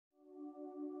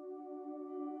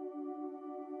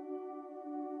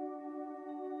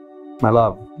My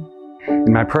love,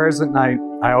 in my prayers at night,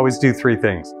 I always do three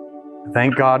things. I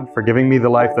thank God for giving me the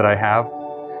life that I have.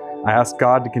 I ask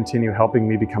God to continue helping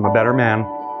me become a better man.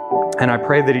 And I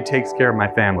pray that He takes care of my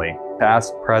family,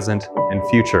 past, present, and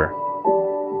future.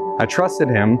 I trusted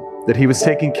Him that He was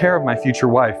taking care of my future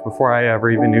wife before I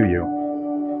ever even knew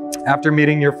you. After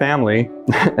meeting your family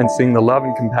and seeing the love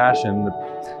and compassion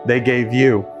that they gave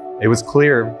you, it was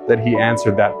clear that He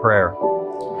answered that prayer.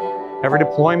 Every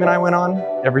deployment I went on,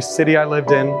 every city I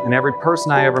lived in, and every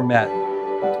person I ever met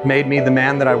made me the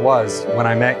man that I was when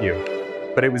I met you.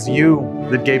 But it was you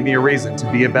that gave me a reason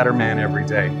to be a better man every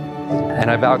day. And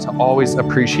I vow to always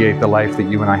appreciate the life that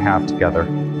you and I have together,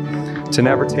 to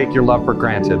never take your love for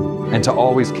granted, and to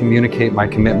always communicate my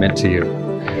commitment to you.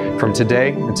 From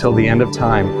today until the end of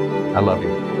time, I love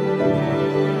you.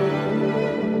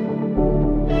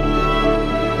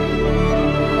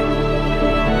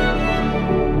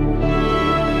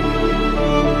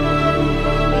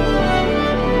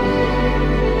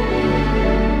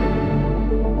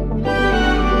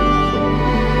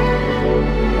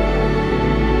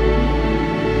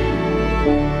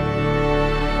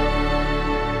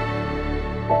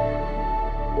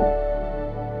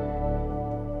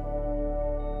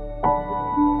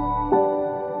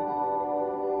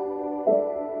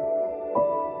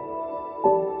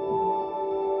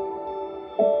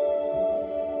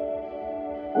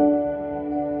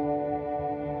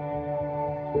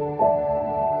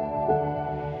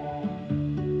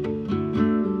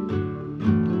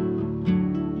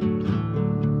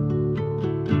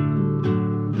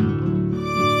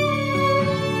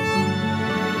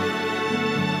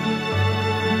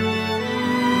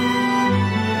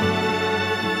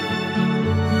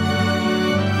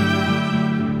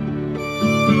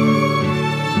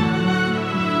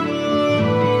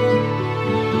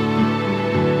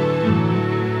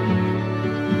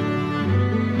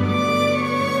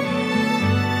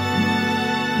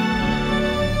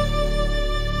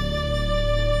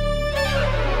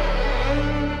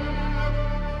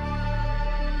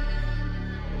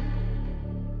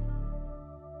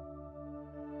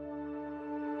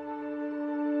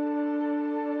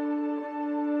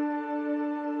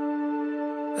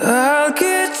 I'll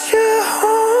get you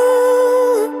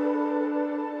home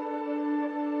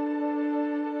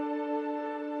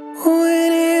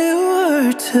when you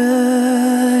are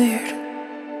tired.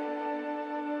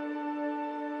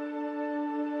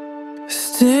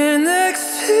 Stand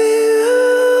next to you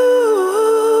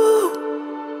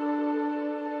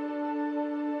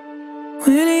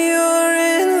when you're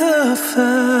in the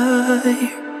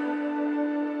fire.